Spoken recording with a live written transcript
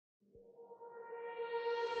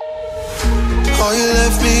All you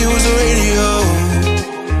left me was the radio,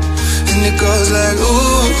 and it goes like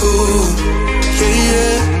ooh, ooh, yeah,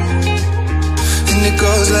 yeah. And it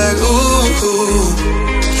goes like ooh, ooh,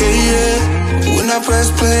 yeah, yeah. When I press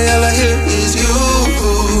play, all I hear is you.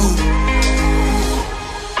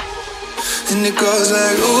 And it goes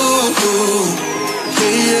like ooh, ooh,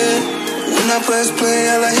 yeah, yeah. When I press play,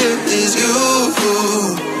 all I hear is you.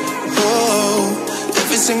 Oh,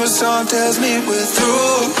 every single song tells me we're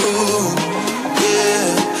through.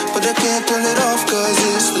 Yeah, but I can't turn it off 'cause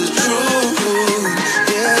it's the truth.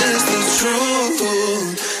 Yeah, it's the truth.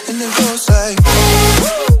 And it goes like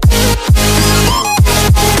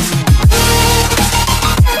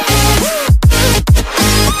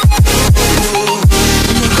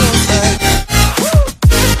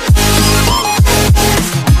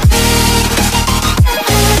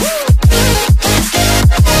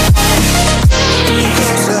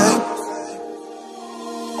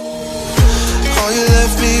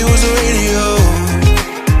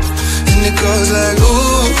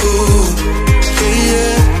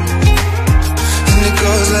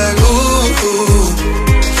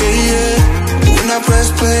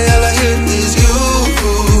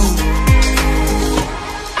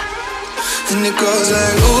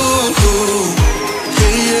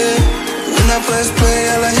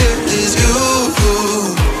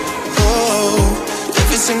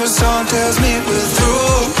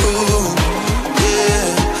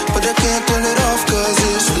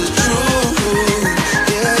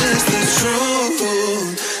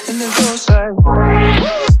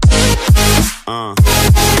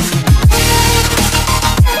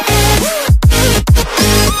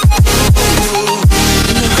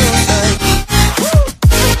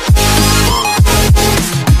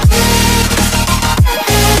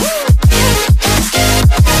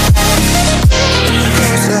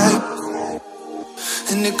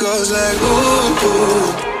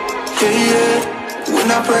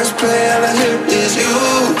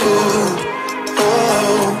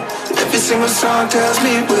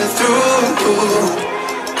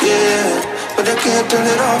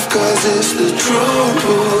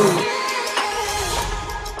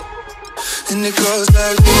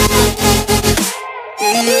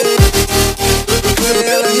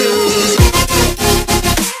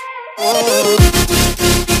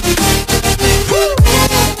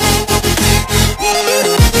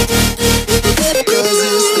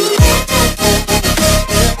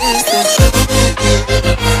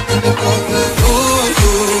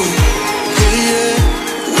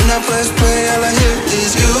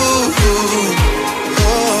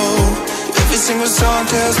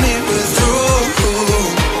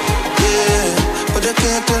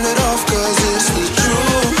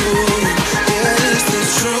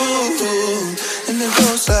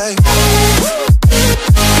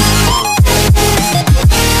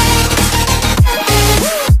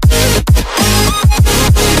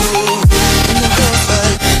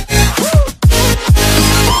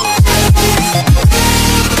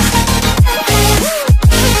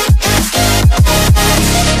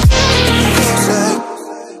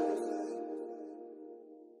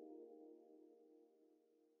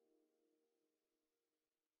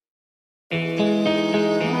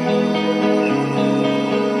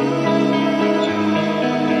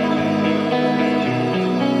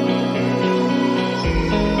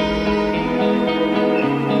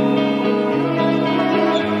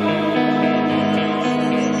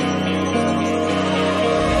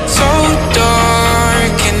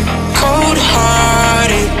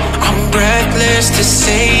to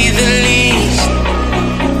say the least.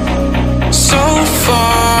 So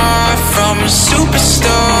far from a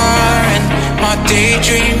superstar, and my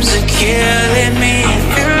daydreams are killing me.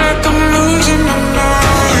 Feel like I'm losing my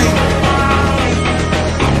mind.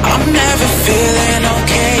 I'm never feeling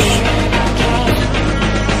okay.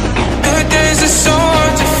 Good days are so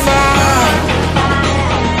hard to find.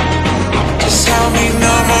 Just help me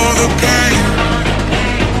numb all the pain.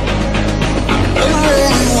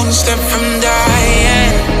 One step from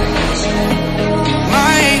dying.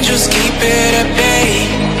 My angels keep it at bay.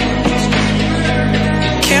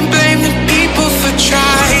 Can't blame the people for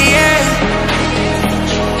trying.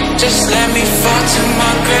 Just let me fall to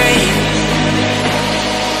my grave.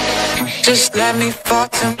 Just let me fall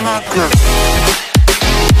to my grave.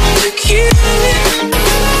 To kill it.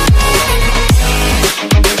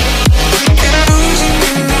 Get losing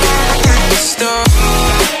me now like the star.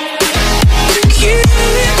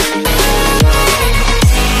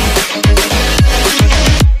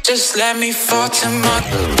 Just let me fall to my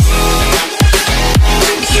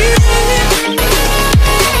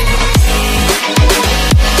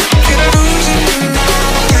Get losing now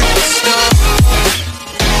like the stars.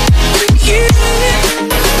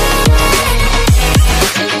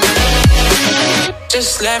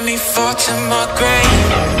 Just let me fall to my grave.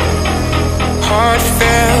 Heart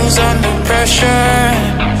fails under pressure.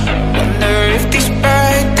 Wonder if these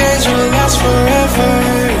bad days will last forever.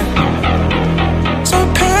 So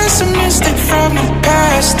pessimistic from the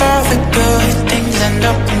past. All the good things end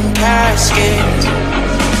up in caskets.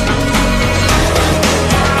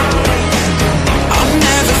 I'm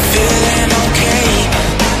never feeling okay.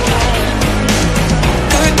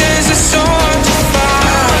 Good days are so hard to find.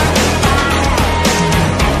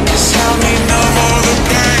 Just help me numb all the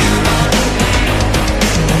pain.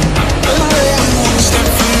 I'm one step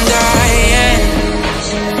from dying.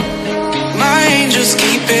 My angels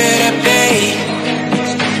keep it at bay.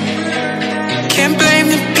 Can't blame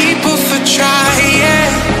the people for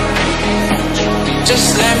trying.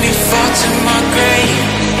 Just let me fall to my grave.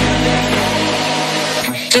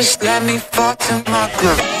 Just let me fall to my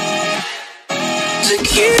grave. To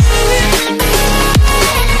you.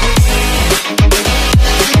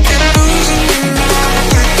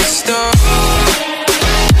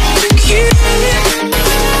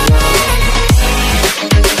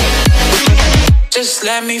 Just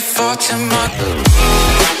let me fall to my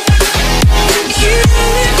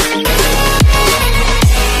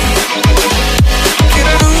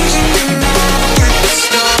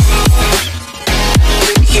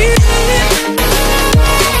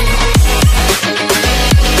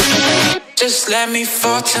Just let me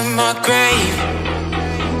fall to my grave.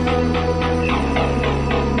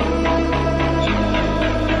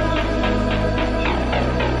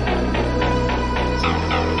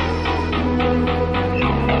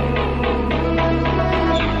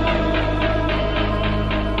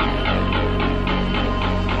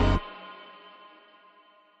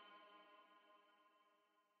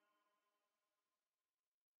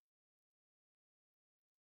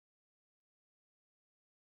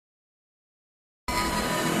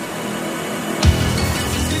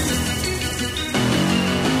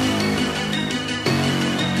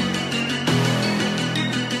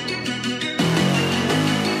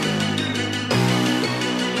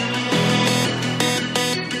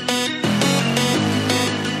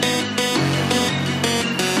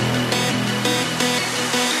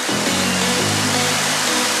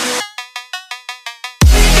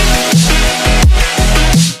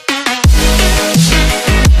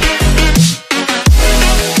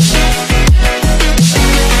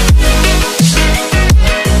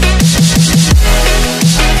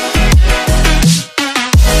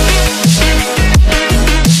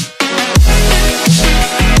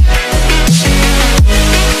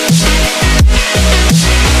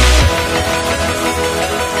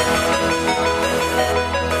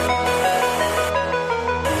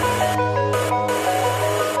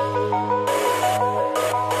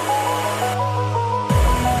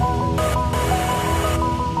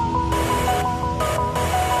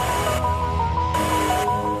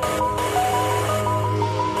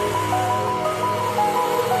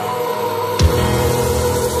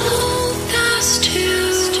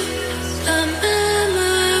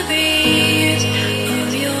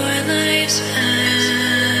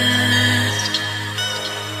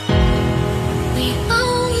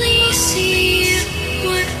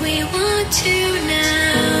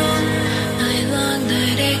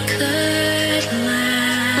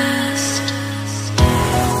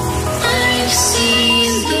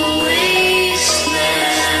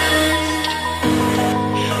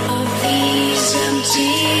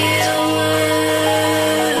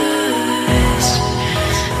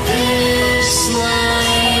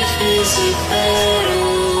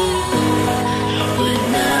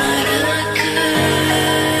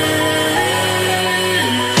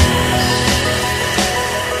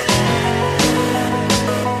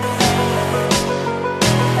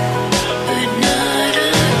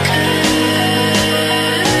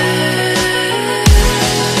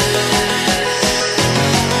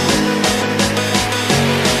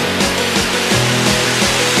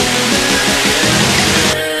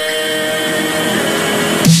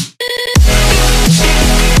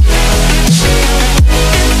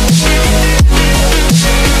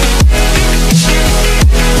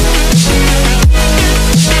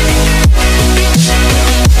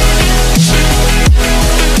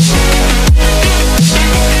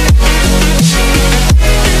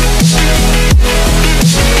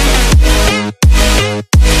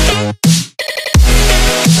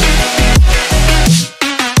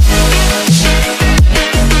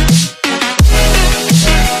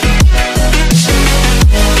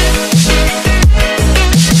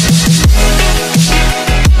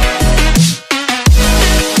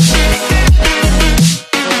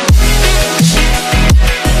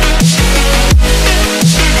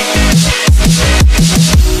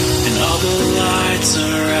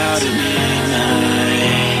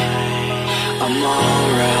 I'm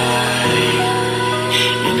alright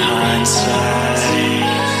in hindsight,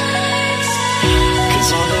 'cause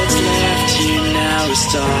all that's left here now is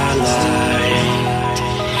starlight.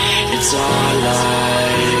 It's our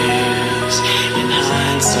lives in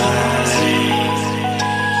hindsight.